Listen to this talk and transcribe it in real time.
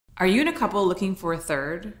Are you in a couple looking for a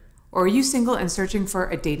third? Or are you single and searching for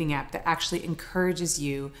a dating app that actually encourages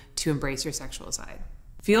you to embrace your sexual side?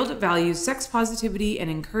 Field values sex positivity and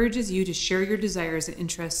encourages you to share your desires and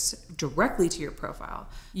interests directly to your profile.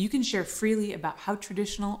 You can share freely about how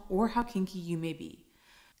traditional or how kinky you may be.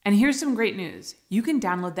 And here's some great news. You can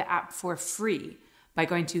download the app for free by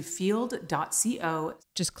going to field.co.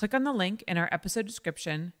 Just click on the link in our episode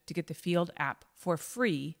description to get the Field app for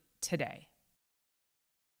free today.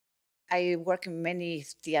 I work in many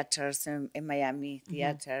theaters in Miami,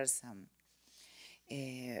 theaters,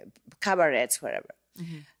 cabarets, wherever.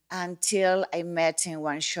 Until I met in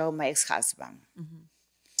one show my ex-husband.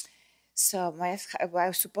 So I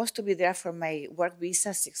was supposed to be there for my work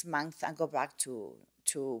visa 6 months and go back to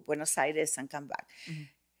Buenos Aires and come back.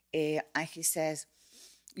 And he says,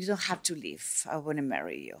 you don't have to leave. I want to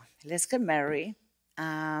marry you. Let's get married.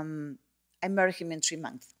 I married him in 3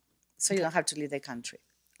 months. So you don't have to leave the country.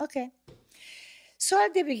 Okay. So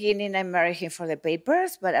at the beginning, I married him for the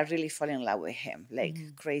papers, but I really fell in love with him,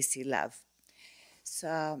 like crazy love.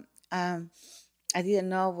 So I didn't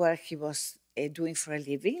know what he was doing for a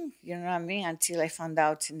living, you know what I mean, until I found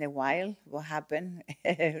out in the wild what happened.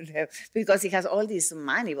 Because he has all this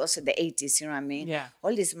money. It was in the 80s, you know what I mean? Yeah.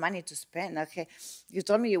 All this money to spend. Okay, you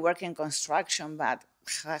told me you work in construction, but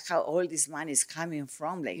how all this money is coming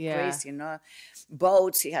from, like crazy, you know?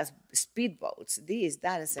 Boats, he has speedboats, this,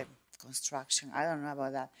 that is a construction. I don't know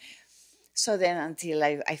about that. So then until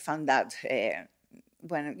I found out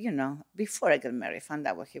when, you know, before I got married, I found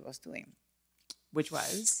out what he was doing. Which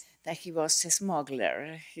was? That he was a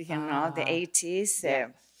smuggler, you know, the 80s.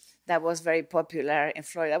 That was very popular in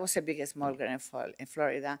Florida. I was the biggest smuggler in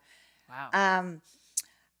Florida. Wow.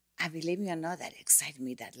 I believe me or not, that excited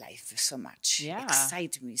me, that life so much. Yeah.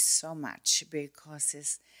 Excited me so much because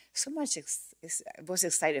it's so much, it was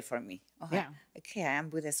excited for me. Okay, I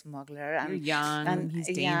am with a smuggler. You're young, and he's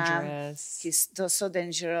dangerous. He's so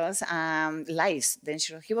dangerous. Life's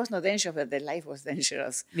dangerous. He was not dangerous, but the life was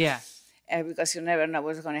dangerous. Yeah. Because you never know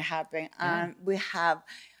what's going to happen. And we have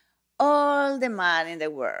all the money in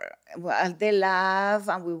the world. Well, they love,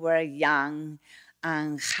 and we were young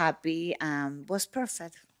and happy, and was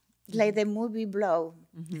perfect. Like the movie Blow.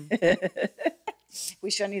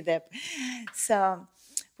 With Johnny Depp. So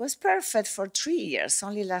it was perfect for 3 years,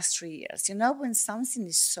 only last 3 years. You know, when something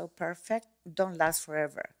is so perfect, don't last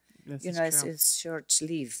forever. You know, it's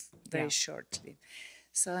short-lived, very short-lived.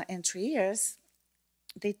 So in 3 years,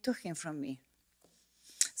 they took him from me.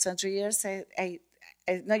 So in 3 years, I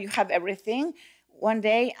know you have everything one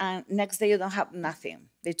day, and next day you don't have nothing.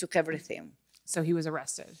 They took everything. So he was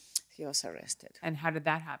arrested. He was arrested. And how did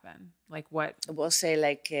that happen? Like what? It was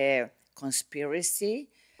a conspiracy.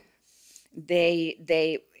 They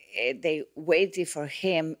waited for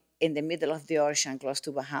him in the middle of the ocean, close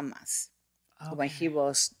to Bahamas, when he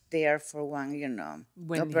was there for one, you know,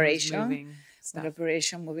 operation.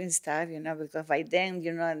 Operation moving stuff, you know, because by then,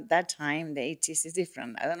 you know, at that time, the 80s is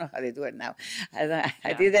different. I don't know how they do it now.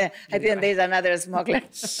 I didn't date another smuggler.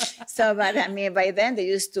 So, but I mean, by then they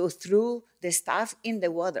used to throw the stuff in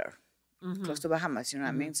the water, close to Bahamas, you know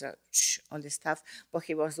what I mean? So all the stuff, what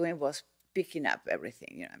he was doing was picking up everything,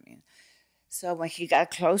 you know what I mean? So when he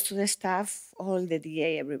got close to the stuff, all the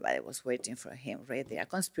DA, everybody was waiting for him right there.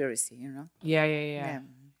 Conspiracy, you know?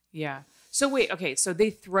 Yeah. So wait, okay, so they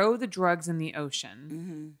throw the drugs in the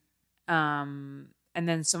ocean, and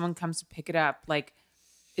then someone comes to pick it up. Like,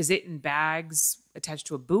 is it in bags attached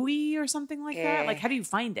to a buoy or something like that? Like, how do you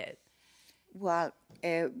find it? Well,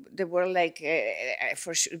 there were like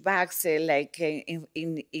for sure bags like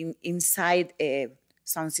inside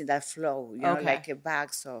something that flow, you know, like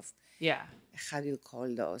bags of how do you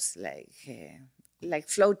call those? Like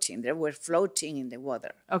floating. They were floating in the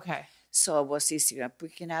water. Okay. So it was easier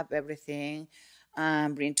picking up everything,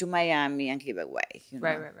 bring to Miami and give away. You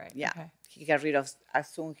know? Right. Yeah. Okay. He got rid of, as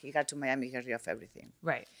soon as he got to Miami, he got rid of everything.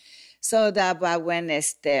 Right. So that, but when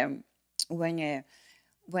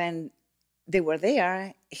they were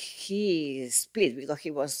there, he split because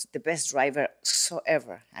he was the best driver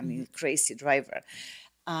ever. I mean, crazy driver.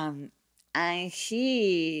 And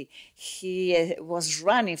he was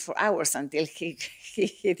running for hours until he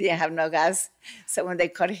didn't have no gas. So when they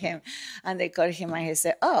caught him, and he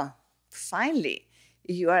said, "Oh, finally,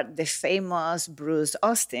 you are the famous Bruce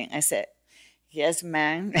Austin." I said, "Yes,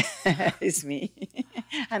 man, it's me."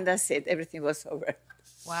 And that's it. Everything was over.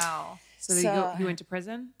 Wow. So he went to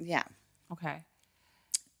prison? Yeah. Okay.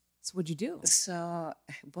 So what'd you do? So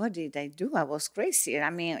what did I do? I was crazy.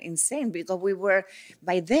 I mean, insane, because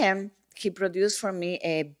by then, he produced for me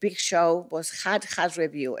a big show, had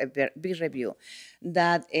review, a big review,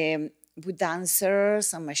 that with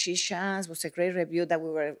dancers and magicians. It was a great review that we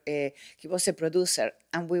were, he was a producer.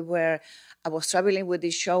 And I was traveling with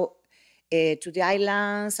this show to the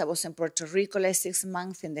islands. I was in Puerto Rico like 6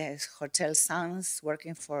 months in the Hotel Suns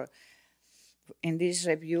working in this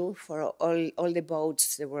review for all the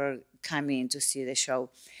boats that were coming to see the show.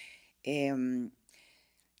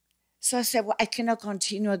 So I said, well, I cannot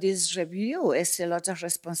continue this review. It's a lot of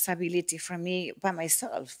responsibility for me by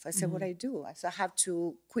myself. I said, what I do? I said, I have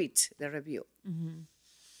to quit the review.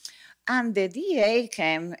 And the DA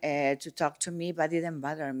came to talk to me, but didn't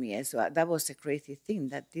bother me. So that was a crazy thing.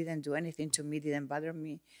 That didn't do anything to me, didn't bother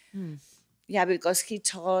me. Yeah, because he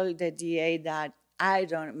told the DA that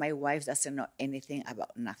my wife doesn't know anything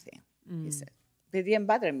about nothing, he said. They didn't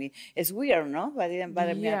bother me. It's weird, no? But they didn't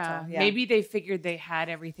bother me at all. Yeah. Maybe they figured they had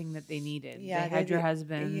everything that they needed. Yeah, they had your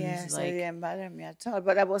husband. Yes, they didn't bother me at all.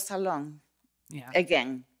 But I was alone. Yeah.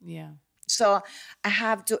 Again. Yeah. So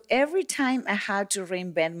every time I had to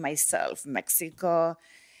reinvent myself. Mexico,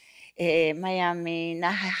 Miami, now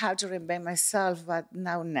I have to reinvent myself, but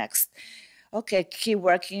now next. Okay, keep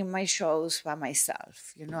working my shows by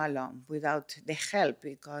myself, alone, without the help,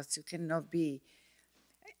 because you cannot be...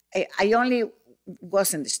 I only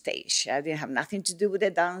was on the stage. I didn't have nothing to do with the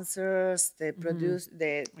dancers, the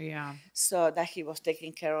so that he was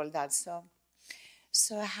taking care of that. So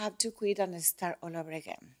I had to quit and start all over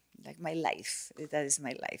again, like my life. That is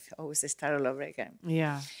my life. Always start all over again.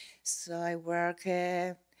 Yeah. So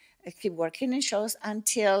I keep working in shows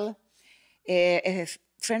until a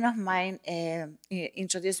friend of mine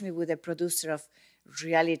introduced me with a producer of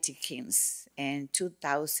Reality Kings in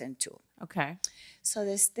 2002. Okay. So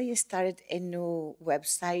they started a new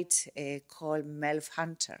website called MILF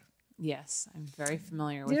Hunter. Yes, I'm very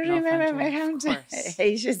familiar with MILF Hunter. Do you remember MILF Hunter?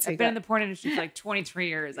 I've been in the porn industry for like 23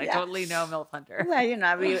 years. I totally know MILF Hunter.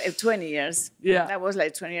 Well, 20 years. Yeah. That was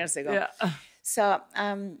like 20 years ago. Yeah. So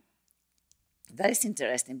that is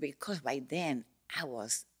interesting because by then I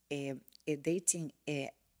was dating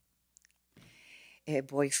a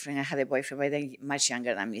boyfriend. I had a boyfriend by then much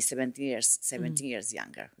younger than me, 17 years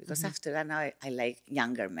younger. Because after that, now I like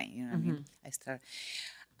younger men, you know what I mean? I started.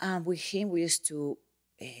 With him, we used to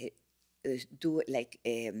do like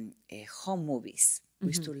home movies. We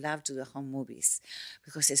used to love to do home movies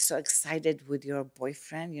because it's so excited with your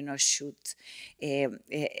boyfriend, shoot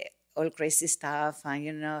all crazy stuff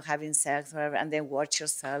and, having sex, whatever, and then watch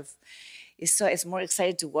yourself. It's more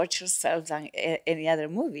exciting to watch yourself than any other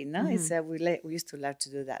movie, no? We used to love to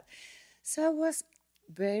do that. So I was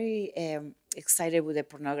very excited with the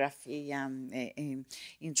pornography and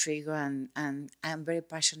intrigue, and I'm a very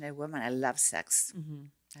passionate woman. I love sex.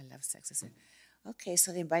 I love sex. I said, okay,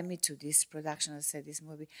 so they invite me to this production. I said, this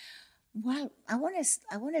movie. Well, I want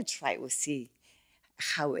to try. We'll see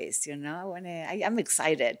how it is, I'm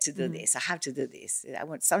excited to do this. I have to do this.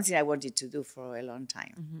 Something I wanted to do for a long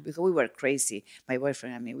time because we were crazy. My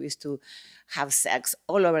boyfriend and me, we used to have sex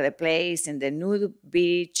all over the place, in the nude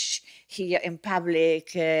beach, here in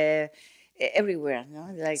public, everywhere.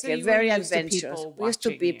 Like so very adventurous. We used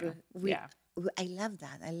to people. Yeah. I love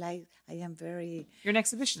that. I am very... You're an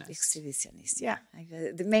exhibitionist. Exhibitionist, yeah.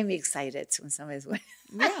 They made me excited in some ways.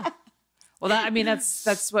 Yeah. Well,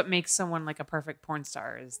 that's what makes someone like a perfect porn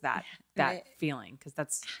star, is that feeling, because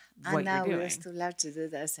that's what you're doing. And now we used to love to do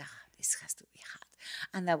that. I said, this has to be hot.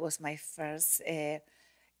 And that was my first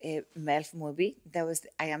MILF movie.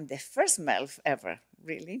 I am the first MILF ever,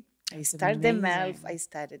 really. I started the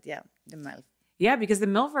MILF. Yeah, because the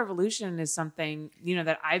MILF revolution is something,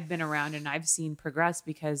 that I've been around and I've seen progress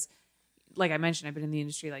because, like I mentioned, I've been in the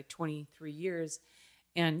industry like 23 years.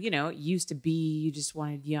 And, it used to be you just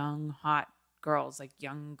wanted young, hot girls, like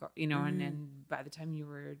young, and then by the time you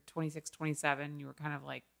were 26, 27, you were kind of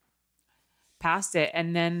like past it.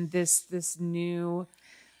 And then this new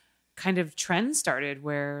kind of trend started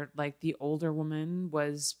where like the older woman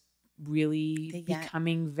was really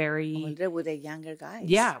becoming very... Older with the younger guys.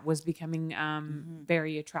 Yeah, was becoming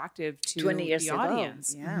very attractive to 20 years the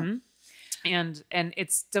audience. Ago. Yeah. And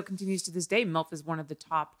it still continues to this day. MILF is one of the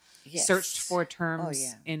top searched for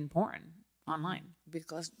terms in porn online.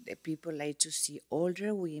 Because the people like to see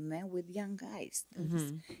older women with young guys.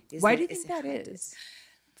 Why do you think that is?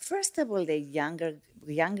 First of all, the young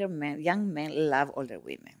men love older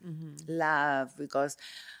women. Love, because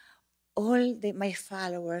my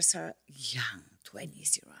followers are young,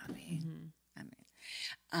 20s, you know what I mean?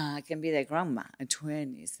 I can be the grandma,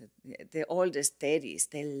 20s, the oldest 30s,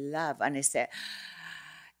 they love, and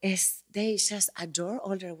they just adore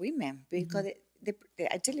older women because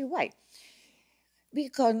I tell you why.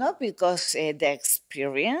 Not because the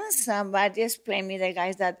experience, but they explain me the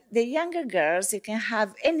guys that the younger girls, you can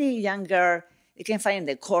have any younger, you can find in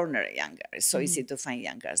the corner younger. It's so easy to find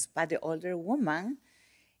young girls. But the older woman,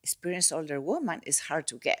 experienced older woman, is hard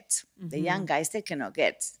to get. The young guys, they cannot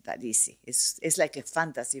get that easy. It's like a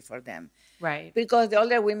fantasy for them. Right. Because the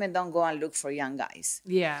older women don't go and look for young guys.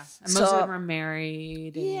 Yeah. And most of them are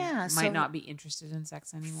married and might not be interested in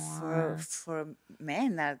sex anymore. For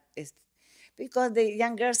men, because the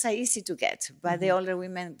young girls are easy to get, but the older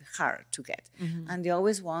women hard to get. And they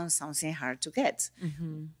always want something hard to get.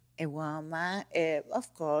 A woman,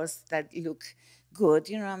 of course, that look good,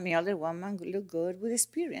 older woman look good with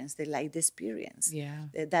experience. They like the experience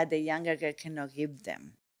that the younger girl cannot give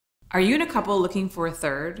them. Are you in a couple looking for a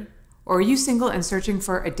third? Or are you single and searching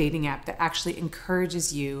for a dating app that actually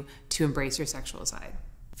encourages you to embrace your sexual side?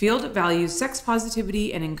 Field values sex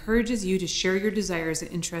positivity and encourages you to share your desires and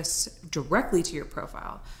interests directly to your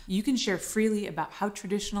profile. You can share freely about how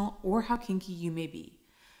traditional or how kinky you may be.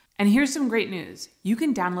 And here's some great news. You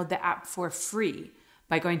can download the app for free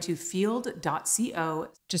by going to field.co.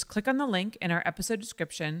 Just click on the link in our episode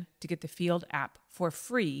description to get the Field app for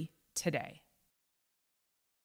free today.